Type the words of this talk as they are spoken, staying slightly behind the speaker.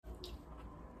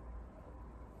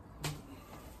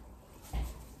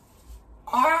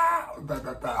I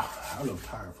look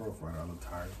tired for a Friday. I look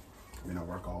tired. I mean, I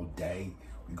work all day.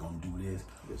 We gonna do this.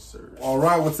 Yes, sir. All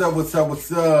right, what's up?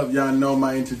 Y'all know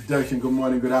my introduction. Good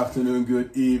morning, good afternoon,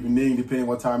 good evening, depending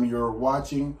what time you're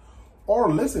watching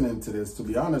or listening to this, to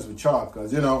be honest with y'all,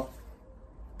 because,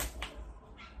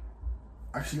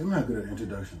 actually, I'm not good at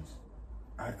introductions.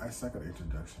 I suck at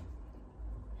introduction.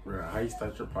 Bro, how you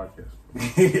start your podcast?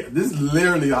 This is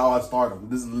literally how I started.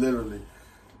 This is literally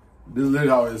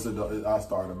how I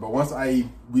started. But once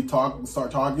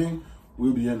start talking,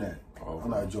 we'll be in that. Oh,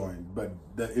 I'm not joining. But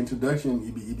the introduction,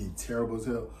 it'd be terrible as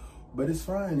hell. But it's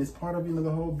fine. It's part of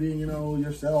the whole being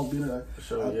yourself, being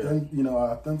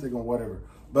authentic and whatever.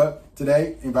 But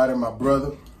today, invited my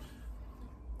brother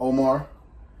Omar.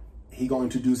 He gonna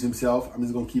introduce himself. I'm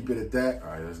just gonna keep it at that. All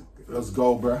right, let's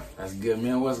go, bro. That's good,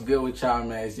 man. What's good with y'all,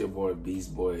 man? It's your boy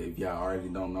Beast Boy. If y'all already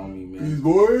don't know me, man, Beast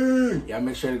Boy. Y'all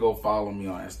make sure to go follow me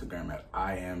on Instagram at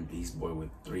I am Beast Boy with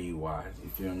 3 Y's. You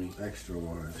feel me? Extra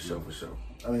Y's. For sure.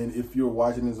 I mean, if you're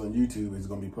watching this on YouTube, it's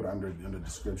gonna be put under the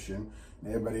description.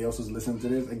 And everybody else who's listening to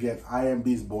this, again, I am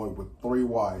Beast Boy with 3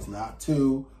 Y's, not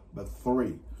 2, but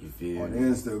 3. You feel on me?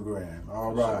 Instagram.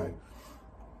 All right.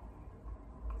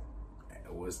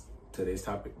 Sure. What's today's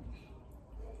topic?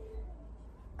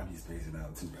 I'm just spacing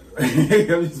out too, by the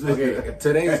way. Okay,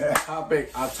 today's topic,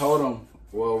 I told him,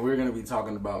 we're going to be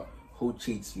talking about who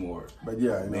cheats more. But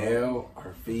yeah, male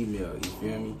or female, you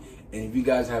feel me? And if you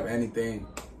guys have anything,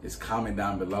 just comment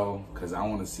down below, because I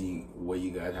want to see what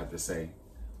you guys have to say.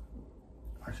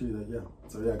 Actually, yeah.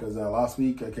 So yeah, because last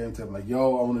week I came to him like,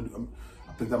 yo,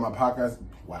 I picked up my podcast.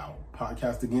 Wow,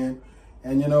 podcast again.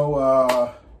 And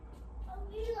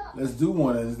let's do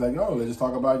one. And it's like, let's just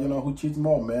talk about, who cheats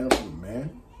more, man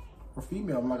or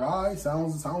female. I'm like, all right,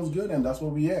 sounds good, and that's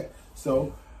where we at.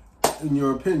 So, in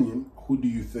your opinion, who do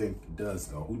you think does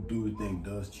though? Who do you think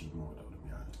does cheat more though? To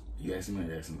be honest, You asking me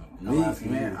or asking me? I'm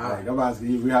asking you. I'm asking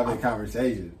you. We're having a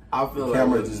conversation. I feel the like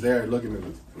camera's just there looking at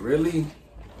us. Really,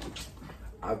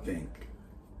 I think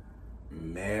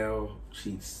male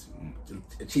cheat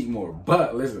more.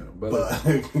 But listen, but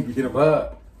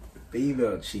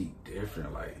female cheat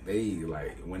different.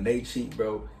 When they cheat,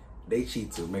 bro, they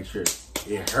cheat to make sure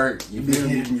it hurt. You feel me?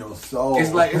 Hitting your soul.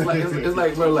 It's like,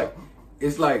 bro,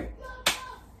 it's like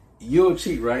you'll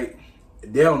cheat, right?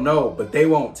 They'll know, but they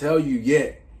won't tell you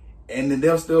yet, and then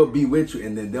they'll still be with you,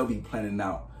 and then they'll be planning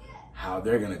out how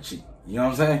they're gonna cheat. You know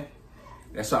what I'm saying?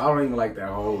 That's why I don't even like that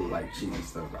whole cheating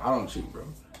stuff. Bro. I don't cheat, bro.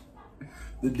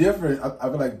 The difference, I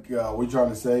feel like what you're trying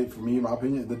to say, for me, in my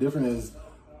opinion, the difference is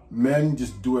men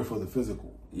just do it for the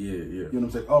physical. Yeah. You know what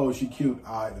I'm saying? Oh, she cute.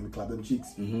 All right, let me clap them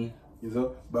cheeks. Mm-hmm.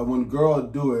 But when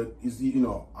girls do it, it's,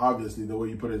 obviously the way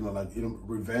you put it,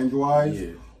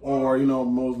 revenge-wise, or,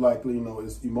 most likely,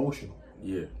 it's emotional.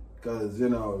 Yeah. Because,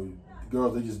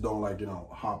 girls, they just don't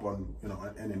hop on,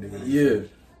 any nigga.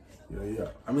 Yeah.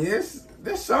 I mean, this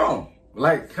song,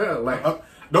 don't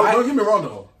get me wrong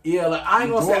though. Yeah, I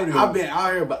ain't gonna say I've been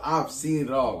out here, but I've seen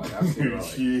it all. I've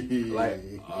seen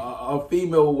it all. A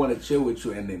female will want to chill with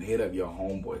you and then hit up your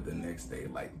homeboy the next day,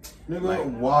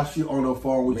 while she on the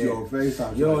phone with you on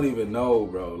FaceTime. You don't even know,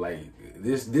 bro.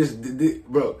 This,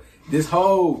 bro. This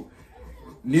whole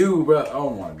new, bro. Oh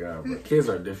my god, bro. Kids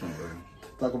are different, bro.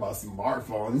 Talk about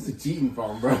smartphone. This is a cheating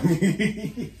phone, bro.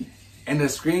 And the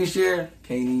screen share,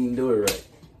 can't even do it right.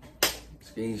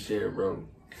 Screen share, bro.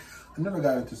 I never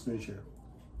got into screen share.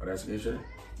 Oh, that's screen share?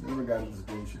 Never got into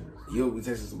screen share. You'll be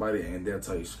texting somebody and they'll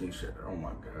tell you screen share. Oh my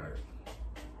god.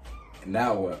 And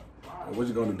now what? What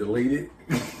you gonna do? Delete it?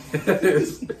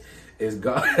 It's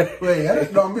gone. Wait,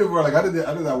 I'm being real. How did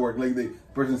that work? The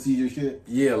person sees your shit?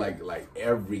 Yeah, like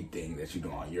everything that you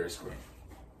do on your screen.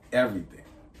 Everything.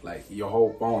 Your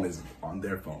whole phone is on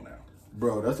their phone now.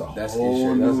 Bro, that's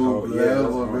whole new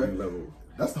level.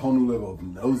 That's the whole new level of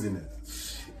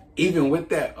nosiness. Even with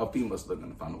that, a female's still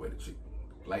gonna find a way to cheat.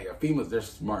 A female's, they're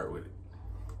smart with it.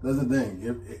 That's the thing.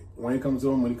 When it comes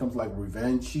to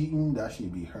revenge cheating, that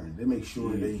should be hurting. They make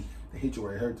sure they hit you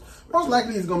where it hurts. Most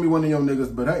likely it's gonna be one of your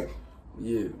niggas, but hey,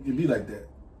 it be like that.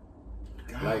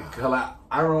 God.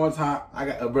 I remember one time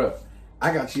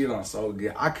I got cheated on so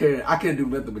good. I couldn't do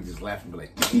nothing but just laugh and be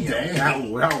like,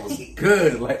 damn, that was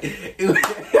good.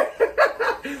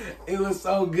 It was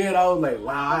so good. I was like,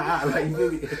 wow.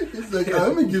 It's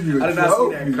let me give you a I did not see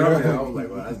that coming. I was like,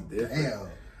 wow, that's different. Damn.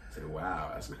 I said,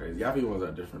 wow, that's crazy. Y'all people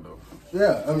are different though.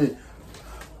 Yeah, I mean,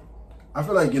 I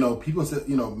feel like, people say,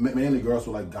 mainly girls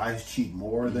feel like guys cheat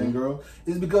more than girls.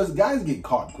 It's because guys get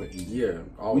caught quick. Yeah.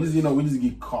 Always. We just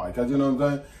get caught. Because, what I'm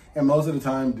saying? And most of the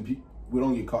time, we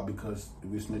don't get caught because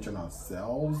we snitch on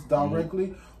ourselves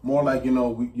directly. More like,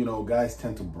 guys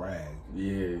tend to brag.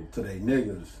 Yeah. To their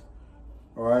niggas.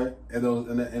 All right, and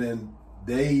then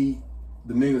the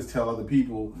niggas tell other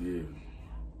people. Yeah.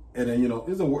 And then,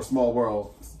 it's a small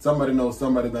world. Somebody knows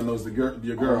somebody that knows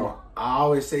your girl. I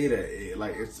always say that.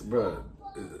 Like, it's, bro,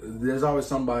 there's always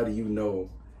somebody you know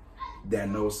that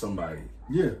knows somebody.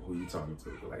 Yeah. Who you talking to.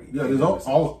 Like, yeah, there's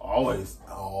always.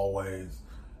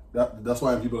 That's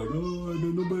why people are like, oh, I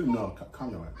don't know nobody. No,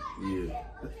 calm your ass. Yeah.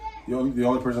 The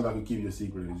only person that can keep your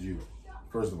secret is you.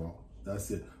 First of all.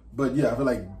 That's it. But yeah, I feel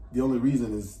like the only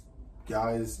reason is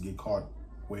guys get caught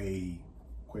way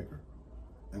quicker.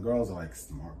 And girls are like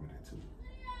smart with it too.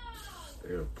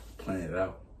 They're playing it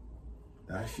out.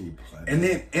 That shit playing. And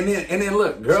then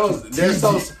look, girls, they're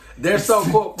so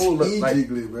cool.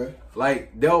 Strategically, bro.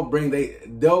 Like they'll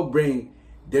bring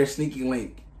their sneaky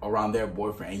link around their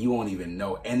boyfriend, and you won't even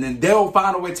know. And then they'll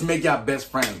find a way to make y'all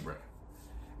best friends, bro.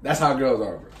 That's how girls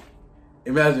are, bro.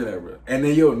 Imagine that, bro. And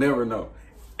then you'll never know.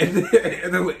 And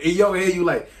then in your head, you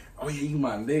like, oh yeah, you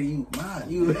my nigga, you mine,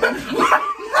 you.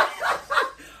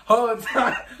 Whole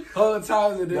time.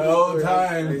 The whole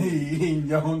time he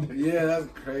young. Yeah, that's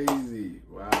crazy.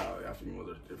 Wow, y'all females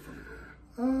are different.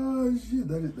 Oh shit,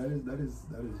 that is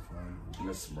fine.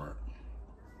 That's smart.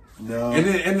 No. And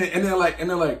then like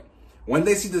when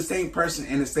they see the same person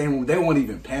in the same room, they won't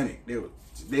even panic.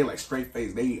 They like straight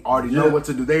face. They already know what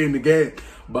to do. They in the game.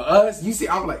 But us, you see,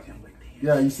 I'm like damn.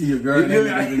 Yeah, you see your girl. I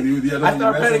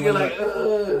start panicking like,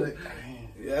 ugh.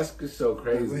 Yeah, that's just so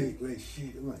crazy. Wait,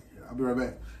 shit. I'm like, I'll be right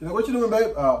back. You know what you doing,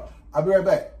 babe? I'll be right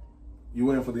back. You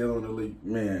waiting for the other one to leave?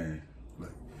 Man, like,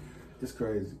 it's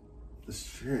crazy. The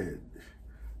shit,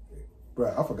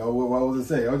 bro. I forgot what I was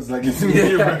gonna say. I was just like, it's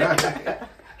me, bro.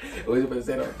 What was you gonna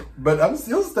say though? But I'm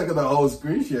still stuck in the whole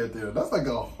screen share there. That's like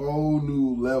a whole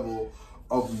new level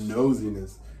of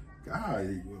nosiness.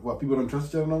 God, what, people don't trust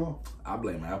each other no more? I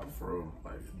blame Apple for real.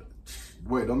 Like,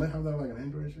 wait, don't they have that like an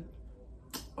Android shit?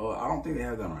 Oh, I don't think they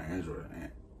have that on Android.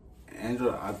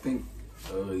 Android, I think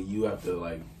you have to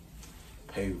like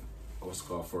pay what's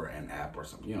called for an app or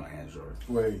something. You know, Android.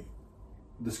 Wait,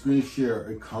 the screen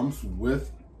share, it comes with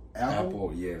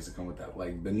Apple? Yes, it comes with that.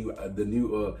 Like the new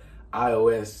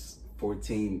iOS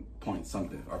 14 point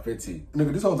something or 15.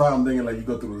 Nigga, this whole time I'm thinking like you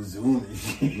go through Zoom and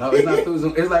shit. No, it's not through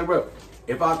Zoom. It's like, bro,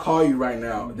 if I call you right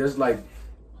now, there's like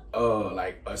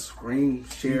a screen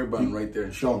share button right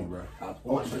there. Show me, bro.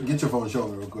 Get your phone and show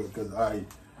me real quick, because I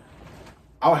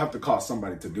would have to call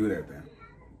somebody to do that then.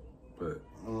 But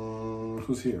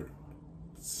who's here?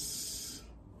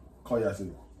 Call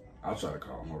Yasin. I'll try to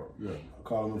call him. Hold up. Yeah,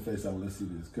 call him on FaceTime. Let's see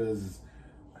this, because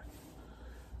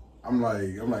I'm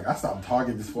like, I stopped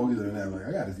talking, just focusing on that. I'm like,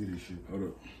 I gotta see this shit. Hold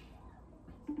up.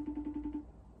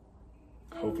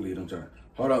 Hopefully he don't try.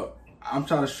 Hold up. I'm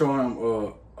trying to show him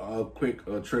a quick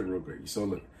trick real quick. So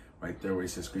look, right there where it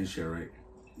says screen share, right?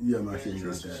 Yeah, my shit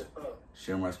like that.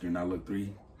 Share my screen. Now look,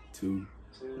 3, 2,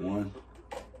 1.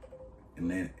 And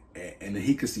then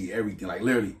he could see everything, like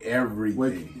literally everything.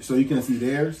 Wait, so you can see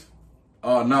theirs?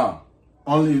 No.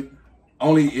 Only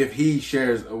if he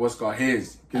shares what's called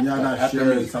his. Can y'all not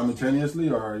share it simultaneously,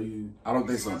 or are you? I don't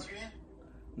think so.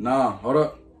 Nah, hold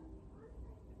up.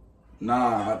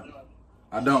 Nah,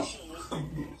 I don't.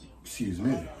 Excuse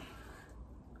me.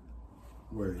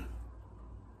 Wait.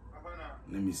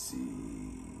 Let me see.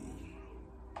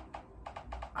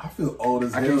 I feel old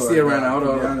as hell. I can't see it right now. Hold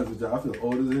on. To be honest with you, I feel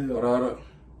old as hell. Hold up.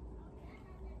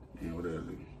 Yeah, what did I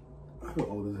do? I feel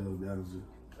old as hell, to be honest with you.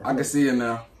 I can see it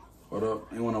now. Hold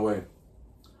up. Ain't went away.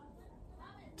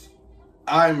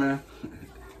 All right, man.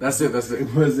 That's it. What's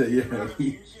it? Yeah.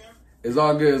 It's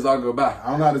all good. Bye.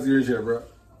 I don't know how to see your shit, bro.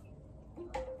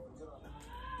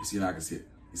 You see now? I can see it.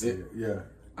 You see it? Yeah.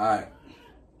 All right.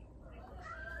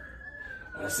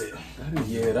 That's it.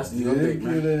 That's the update,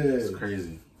 man. It's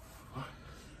crazy.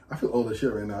 I feel old as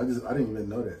shit right now. I didn't even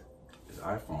know that. It's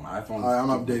iPhone.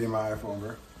 I'm updating my iPhone,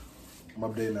 bro. I'm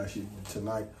updating that shit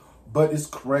tonight. But it's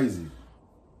crazy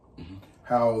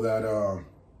how that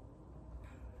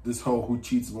this whole who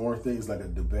cheats more thing is like a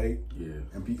debate. Yeah.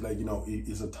 And people, like,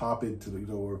 it's a topic to,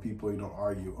 where people,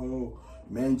 argue. Oh,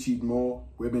 men cheat more,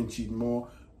 women cheat more.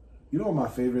 You know what my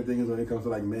favorite thing is when it comes to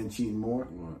like men cheating more?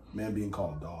 What? Men being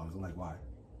called dogs. I'm like, why?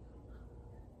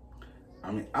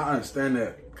 I mean, I understand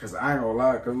that, because I ain't gonna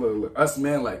lie, because look, us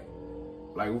men, like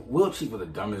we'll cheat for the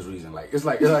dumbest reason. Like it's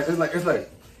like you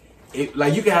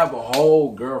can have a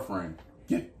whole girlfriend.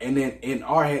 Yeah. And then in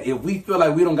our head, if we feel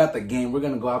like we don't got the game, we're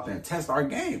gonna go out there and test our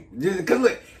game. Because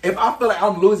look, if I feel like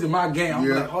I'm losing my game, I'm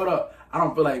like, hold up, I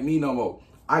don't feel like me no more.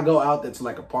 I go out there to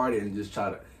like a party and just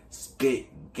try to spit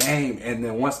game, and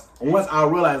then once I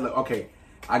realize, like, okay,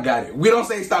 I got it. We don't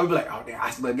say stop. We be like, oh damn, I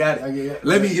still got it.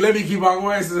 Let me keep on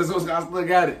going since I still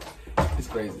got it. It's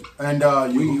crazy. And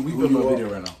we filmed a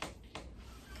video right now.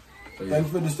 So, yeah. Thanks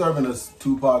for disturbing us,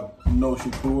 Tupac No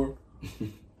Shakur.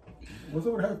 What's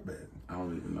up with Healthbed? I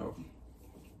don't even know.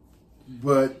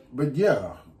 But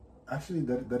yeah, actually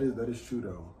that is true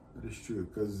though. That is true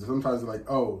because sometimes like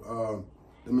let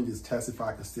me just test if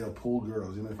I can still pull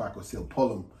girls. You know, if I could still pull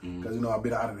them because I've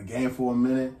been out of the game for a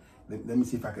minute. Let me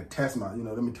see if I could test let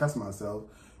me test myself.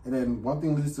 And then one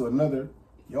thing leads to another.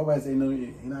 Your ass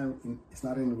it's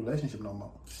not in a relationship no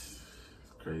more. It's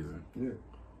crazy. Yeah.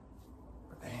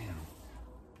 But damn.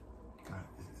 God,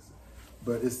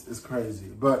 but it's crazy.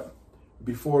 But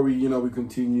before we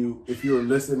continue, if you're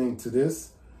listening to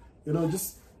this,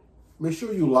 just make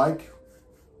sure you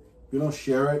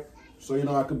share it. So,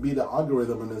 I could be the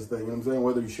algorithm in this thing. You know what I'm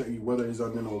saying? Whether it's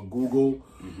on, Google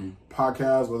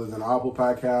Podcasts, whether it's an Apple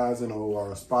Podcast,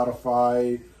 or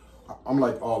Spotify. I'm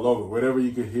like all over. Whatever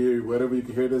you can hear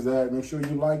this at, make sure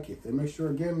you like it. And make sure,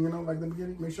 again, like the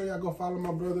beginning, make sure y'all go follow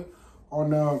my brother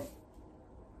on, on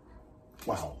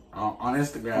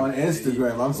Instagram. On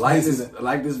Instagram. I'm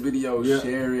like this video,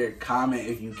 share it, comment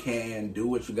if you can, do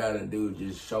what you gotta do.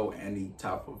 Just show any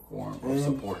type of form of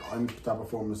support. Any type of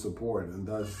form of support, and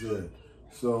that's it.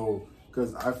 So,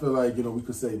 because I feel like we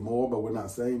could say more, but we're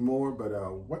not saying more. But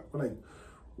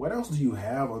what else do you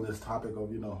have on this topic of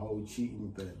whole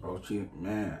cheating thing? Oh, cheating,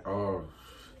 man. Oh,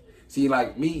 see,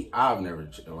 like me, I've never.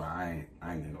 Well, I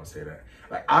ain't even gonna say that.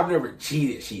 Like I've never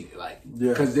cheated. Like,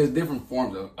 because there's different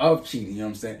forms of cheating. You know what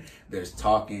I'm saying? There's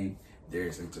talking,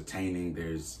 there's entertaining,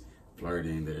 there's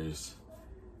flirting,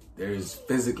 there's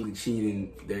physically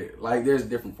cheating. There's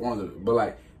different forms of it. But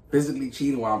like physically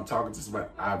cheating while I'm talking to somebody,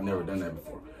 I've never done that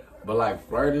before. But like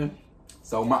flirting,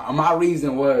 so my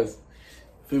reason was,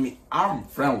 feel me, I'm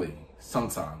friendly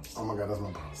sometimes. Oh my God, that's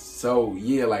my problem. So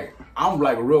yeah, like I'm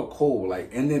like real cool.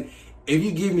 Like, and then if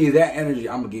you give me that energy,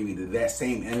 I'm gonna give you that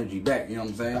same energy back. You know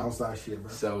what I'm saying? Outside shit,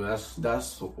 bro. So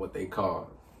that's what they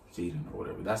call cheating or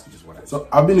whatever. That's just what I. So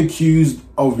I've been accused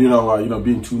of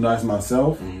being too nice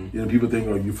myself. Mm-hmm. People think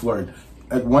you flirting.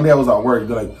 Like one day I was at work,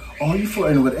 they're like, "Oh, you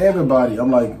flirting with everybody?"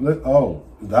 I'm like, "Oh,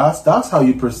 that's how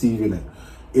you perceiving it.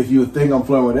 If you think I'm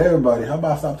flirting with everybody, how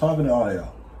about I stop talking to all of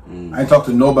y'all? I ain't talk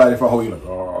to nobody for a whole year. Like,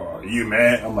 oh, you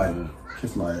mad?" I'm like,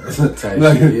 kiss my ass. I'm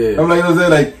like, you know what I'm saying?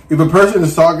 Like, if a person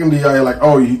is talking to y'all, you're like,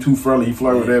 oh, he too friendly, he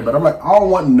flirting with everybody. I'm like, I don't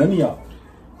want none of y'all.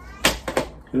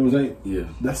 You know what I'm saying? Yeah.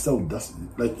 That's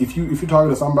like, if you're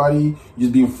talking to somebody,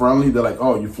 just being friendly, they're like,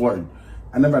 oh, you flirting.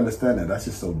 I never understand that. That's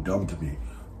just so dumb to me.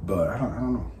 But I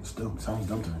don't know. It's dumb. It sounds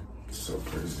dumb to me. It's so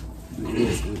crazy.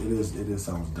 It is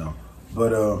sounds dumb.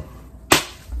 But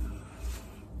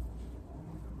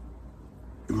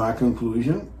in my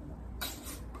conclusion,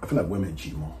 I feel like women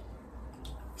cheat more.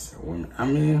 So women, I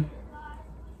mean,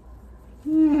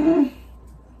 I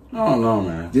don't know,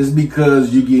 man. Just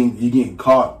because you getting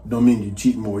caught don't mean you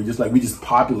cheat more. Just like we just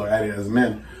popular at it as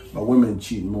men, but women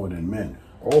cheat more than men.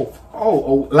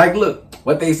 Oh! Like, look,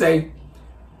 what they say.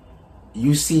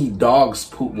 You see dogs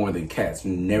poop more than cats.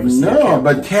 You never see a cat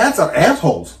but poop. Cats are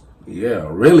assholes. Yeah,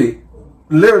 really.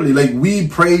 Literally, like we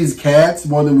praise cats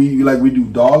more than we do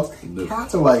dogs.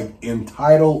 Cats are like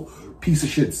entitled piece of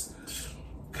shits.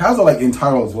 Cats are like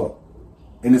entitled as well,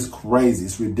 and it's crazy.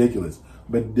 It's ridiculous.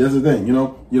 But there's the thing,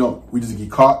 we just get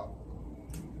caught.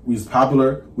 We just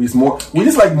popular. We just more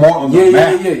on the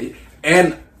map. Yeah.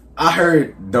 And I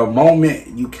heard the moment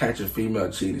you catch a female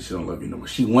cheating, she don't love you no more.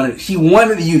 She wanted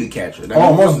you to catch her.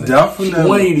 Most definitely. She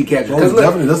wanted you to catch her.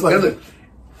 Because look,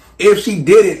 if she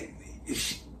did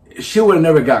it, she would have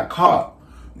never got caught.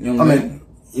 You know what I mean?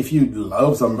 If you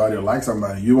love somebody or like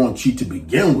somebody, you won't cheat to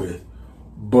begin with.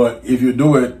 But if you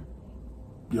do it,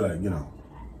 you're like, you're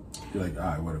like, all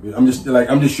right, whatever. I'm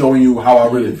just showing you how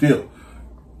I really feel.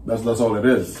 That's all it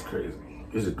is. It's crazy.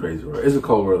 It's a crazy world. It's a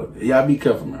cold world. Y'all be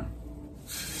careful, man.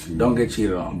 Don't get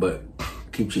cheated on, but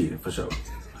keep cheating for sure.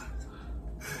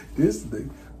 This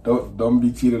thing. Don't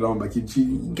be cheated on, but keep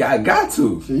cheating. Got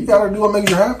to. So you gotta do what makes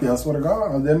you happy. I swear to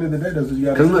God. At the end of the day, that's what you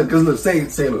gotta do. Cause look, say,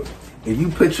 if you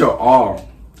put your all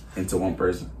into one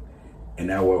person, and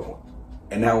that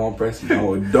one person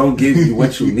don't give you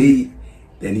what you need,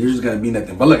 then you're just gonna be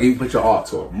nothing. But look, if you put your all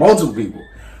to multiple people,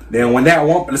 then when that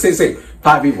one, let's say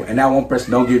 5 people, and that one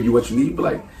person don't give you what you need, you be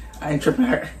like, I ain't tripping.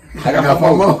 I got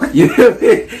my more. You know what I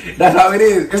mean? That's how it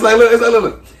is. It's like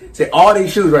look. Say all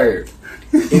these shoes right here.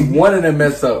 If one of them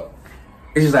mess up,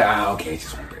 it's just like, okay, it's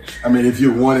just one pair. I mean, if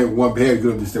you wanted one pair, you're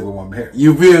gonna just stick with one pair.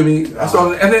 You feel me? That's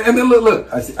all. And then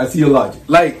look. I see your logic.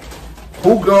 Like,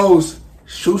 who goes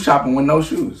shoe shopping with no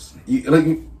shoes? You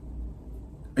know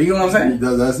what I'm saying?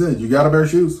 That's it. You gotta wear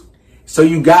shoes. So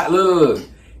you got look.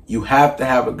 You have to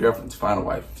have a girlfriend to find a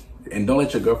wife. And don't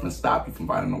let your girlfriend stop you from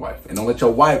finding a wife. And don't let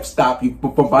your wife stop you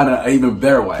from finding an even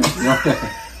better wife. You know?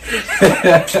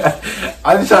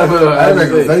 I just try to put I ain't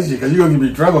gonna say shit because you gonna get me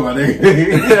in trouble, my nigga.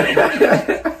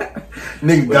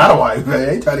 Nigga got a wife, man.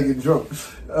 I ain't trying to get drunk.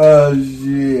 Oh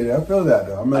shit, I feel that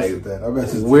though. I mess with that.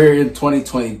 We're in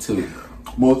 2022.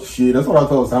 Most shit. That's what I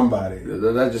told somebody.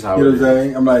 That's just how. You know what I'm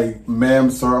saying? I'm like,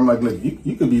 ma'am, sir. I'm like, look,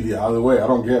 you could be the other way. I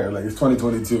don't care. Like it's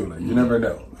 2022. Like you never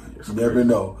know. You never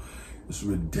know. It's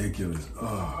ridiculous.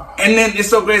 Ugh. And then it's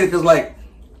so crazy because like,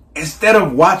 instead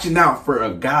of watching out for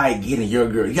a guy getting your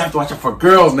girl, you have to watch out for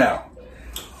girls now.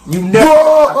 You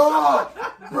never.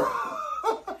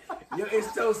 Yo,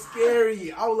 it's so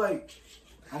scary. I'm like,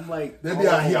 they be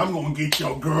out here. I'm gonna get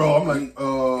your girl. I'm like,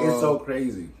 it's so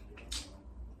crazy.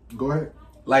 Go ahead.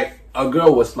 Like a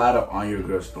girl will slide up on your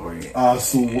girl story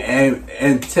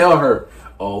and tell her,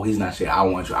 "Oh, he's not shit. I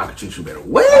want you. I could treat you better.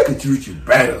 What? I could treat you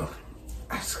better."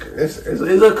 It's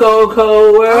a cold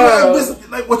world.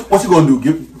 Like, what you gonna do?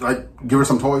 Give her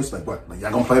some toys? Like what? Like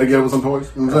y'all gonna play together with some toys?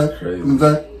 You know what I'm saying? Crazy. You know what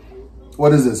I'm saying?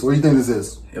 What is this? What do you think this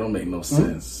is? It don't make no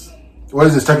sense. What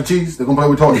is this? Chuck E. Cheese? They're gonna play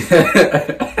with toys.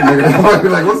 They're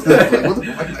like, what's this? Like, what the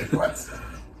fuck? Like, what?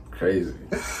 Crazy.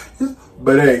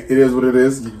 But hey, it is what it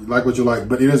is. You like what you like,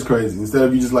 but it is crazy. Instead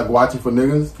of you just like watching for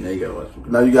niggas, now you gotta watch for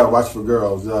girls. Now you gotta watch for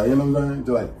girls. You know what I'm saying?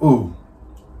 They're like, ooh,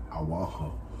 I want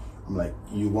her. I'm like,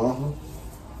 you want her?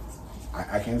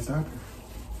 I can't stop you.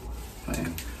 Man. You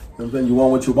know what I'm saying? You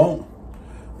want what you want.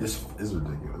 It's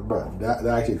ridiculous. But that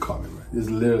actually caught me, man. It's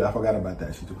literally, I forgot about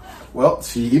that shit too. Well,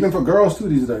 even for girls too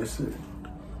these days. Shit.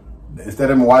 Instead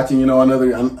of watching,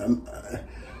 another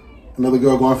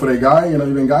girl going for their guy,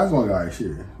 even guys want guys.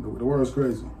 Shit. The world's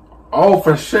crazy. Oh,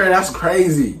 for sure. That's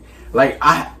crazy. Like,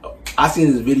 I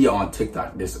seen this video on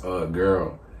TikTok. This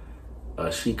girl,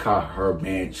 she caught her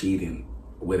man cheating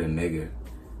with a nigga.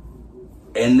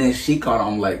 And then she caught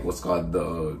on like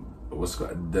the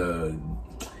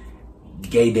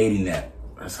gay dating app.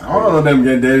 I don't know them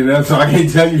gay dating apps, so I can't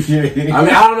tell you shit. I mean,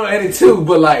 I don't know any too,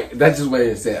 but like that's just what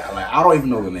it said. Like I don't even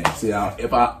know the name. See,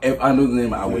 if I knew the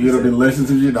name, I would. You'd have been listening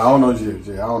to shit. I don't know shit.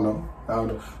 I don't know.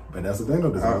 But that's the thing though.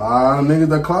 There's a lot of niggas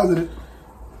that closeted.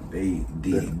 They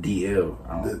DL.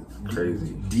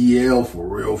 Crazy. DL for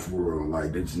real.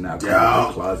 Like they just not come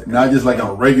the closet. Not just like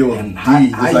a regular D.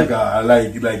 It's like a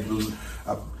like.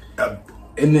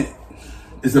 And then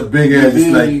it's a big ass. It's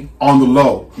like on the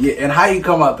low. Yeah, and how you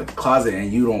come out the closet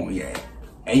and you don't,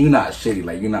 and you're not shitty,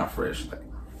 like you're not fresh. Like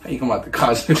how you come out the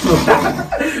closet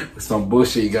with some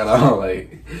bullshit you got on,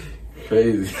 like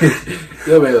crazy.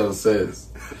 That makes no sense.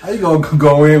 How you gonna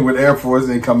go in with Air Force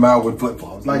and come out with flip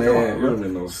flops? Like, man, it don't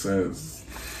make no sense.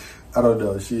 I don't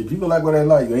know. Shit, people like what they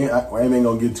like. I ain't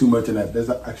gonna get too much in that.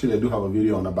 Actually, I do have a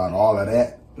video on about all of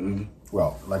that. Mm-hmm.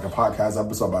 Well, like a podcast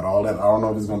episode about all that. I don't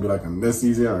know if it's going to be like in this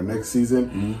season or next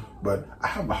season, but I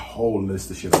have a whole list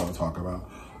of shit I want to talk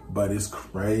about. But it's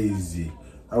crazy.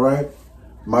 All right?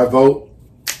 My vote,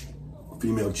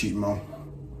 female cheating on.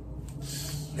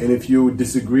 And if you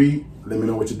disagree, let me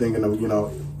know what you're thinking of, if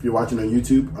you're watching on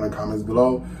YouTube, on the comments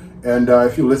below. And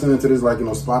if you're listening to this like,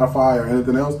 Spotify or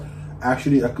anything else,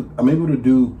 actually, I'm able to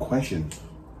do questions.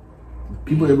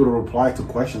 People are able to reply to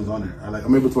questions on it.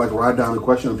 I'm able to write down the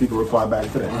question and people reply back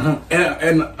to that. Uh-huh.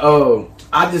 And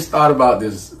I just thought about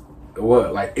this.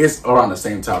 It's around the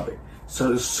same topic.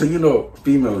 So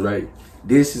females, right?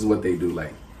 This is what they do.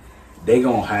 Like they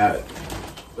gonna have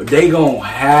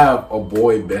a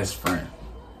boy best friend.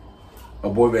 A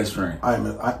boy best friend.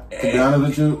 To be honest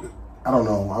with you, I don't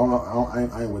know.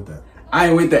 I ain't with that. I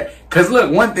ain't with that. Cause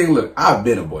look, I've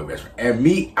been a boy best friend. And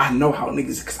me, I know how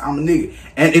niggas, cause I'm a nigga.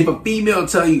 And if a female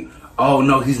tell you, oh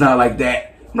no, he's not like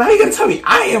that. Now you gonna tell me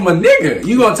I am a nigga.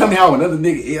 You gonna tell me how another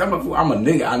nigga is. I'm a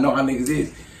nigga. I know how niggas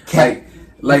is.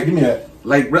 Like give me that.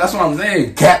 Like, bro, that's what I'm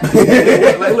saying. Cap.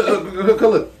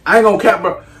 Look. I ain't gonna cap,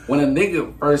 bro. When a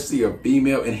nigga first see a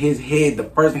female in his head, the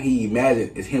first thing he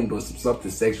imagines is him doing something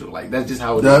sexual. Like that's just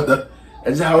how it is.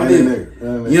 That's just how it is. You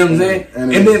know what I'm saying?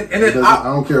 And then I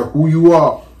don't care who you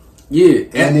are. Yeah.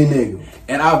 Any nigga.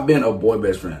 And I've been a boy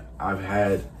best friend. I've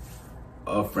had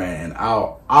a friend, and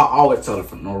I'll always tell her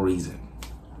for no reason.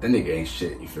 That nigga ain't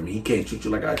shit. You feel me? He can't treat you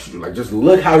like I treat you. Like just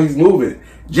look how he's moving.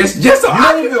 Just so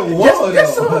I can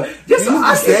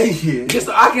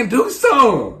do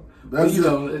something. That's just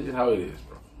how it is,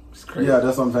 bro. It's crazy. Yeah,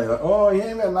 that's what I'm saying. Like, oh, he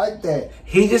ain't even like that.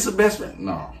 He just a best friend.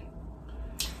 No.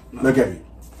 Look at me.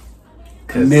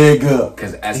 Nigga.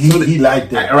 Because he like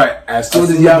that. Right. As soon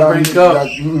as y'all break up,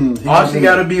 all she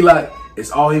gotta be like, it's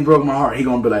all he broke my heart. He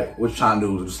gonna be like, what you trying to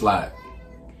do? Just slide.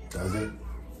 That's it.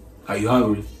 Are you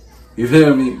hungry? You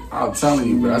feel me? I'm telling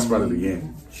you, bro. That's part of the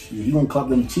game. You gonna clap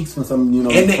them cheeks for some,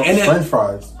 French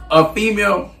fries. A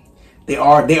female, they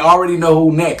already know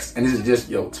who next, and this is just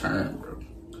your turn, bro.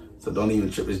 So don't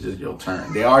even trip. It's just your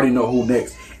turn. They already know who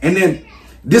next, and then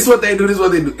this what they do.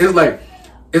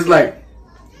 It's like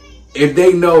if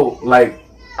they know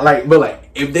but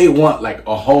if they want like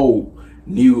a whole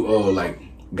new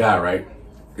guy, right?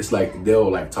 It's like they'll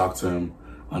like talk to him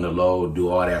on the low, do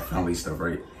all that family stuff,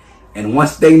 right? And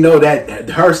once they know that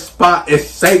her spot is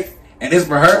safe and it's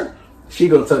for her, she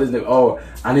gonna tell this nigga, oh,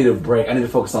 I need a break. I need to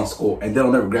focus on school, and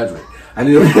they'll never graduate. I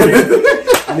need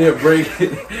a break.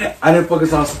 I need to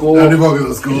focus on school. I need to focus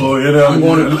on school. I'm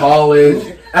going to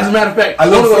college. As a matter of fact, I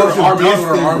love social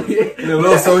distance. A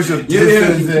little social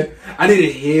distance. I need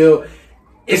to heal.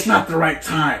 It's not the right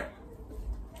time.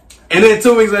 And then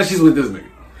 2 weeks later, she's with this nigga.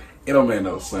 It don't make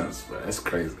no sense, bro. It's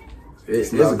crazy.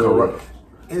 It's not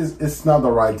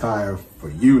the right time for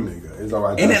you, nigga. It's the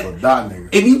right time for that nigga.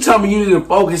 If you tell me you need to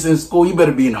focus in school, you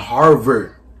better be in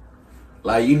Harvard.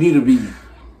 Like, you need to be,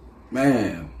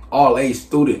 man, all A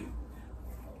student.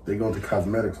 They going to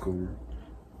cosmetic school.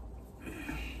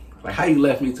 Like, how you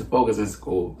left me to focus in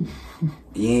school?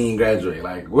 You ain't graduate.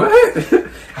 Like, what? Okay,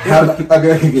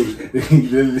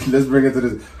 let's bring it to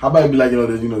this. How about it be like,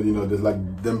 there's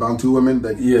like them Bantu women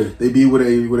that they be with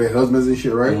their husbands and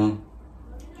shit, right? Mm-hmm.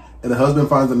 And the husband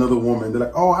finds another woman. They're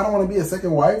like, oh, I don't want to be a second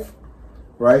wife,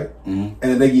 right? Mm-hmm. And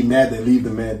then they get mad. They leave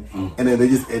the man, and then they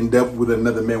just end up with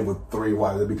another man with 3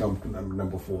 wives. They become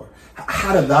number 4.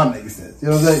 How does that make sense? You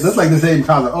know what I'm saying? That's like the same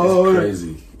concept. Oh, it's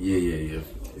crazy. Yeah.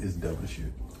 It's dumb as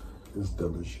shit.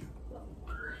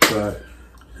 But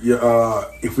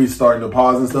if we starting to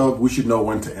pause and stuff, we should know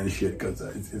when to end shit because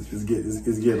it's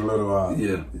getting a little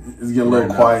it's getting a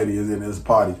little quiet in this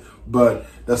party. But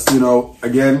that's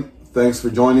again, thanks for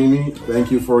joining me.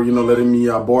 Thank you for letting me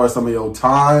borrow some of your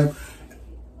time.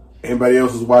 Anybody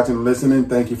else who's watching and listening,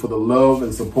 thank you for the love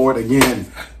and support. Again,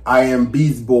 I am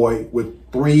Beast Boy with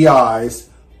 3 eyes.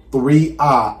 3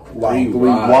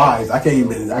 Y's. I can't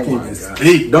even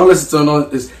speak. Don't listen to no.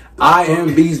 I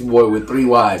am Beast Boy with 3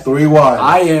 Y's. 3 Y's.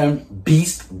 I am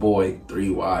Beast Boy 3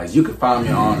 Y's. You can find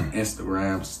me on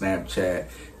Instagram, Snapchat,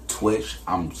 Twitch.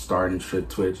 I'm starting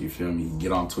Twitch. You feel me?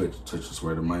 Get on Twitch. Twitch is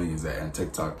where the money is at, and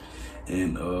TikTok.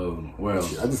 And where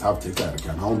else? I just have TikTok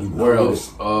account. I don't do where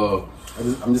else?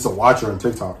 I'm just a watcher on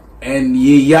TikTok. And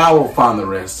y'all will find the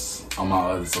rest on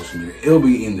my other social media. It'll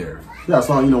be in there. Yeah,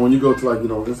 so when you go to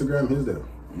Instagram, he's there.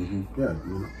 Mm-hmm. Yeah.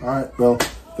 All right. Well,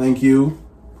 thank you.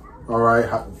 All right.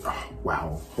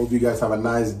 Wow. Hope you guys have a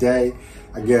nice day.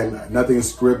 Again, nothing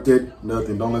is scripted.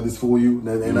 Nothing. Don't let this fool you.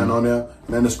 Nothing on there.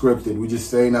 Nothing is scripted. We just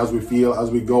saying as we feel, as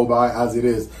we go by, as it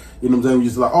is. You know what I'm saying? We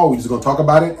just like, we're just gonna talk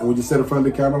about it, and we just sit in front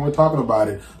of the camera and we're talking about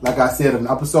it. Like I said in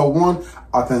episode 1,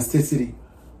 authenticity.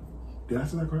 Did I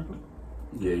say that correctly?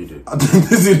 Yeah, you did.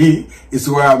 Authenticity is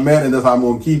where I'm at, and that's how I'm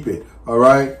gonna keep it. All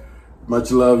right.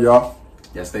 Much love, y'all.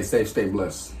 Yeah, stay safe, stay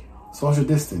blessed. Social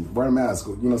distance, wear a mask,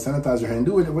 sanitize your hand,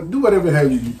 do whatever the hell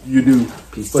you do.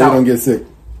 Peace so out. You don't get sick.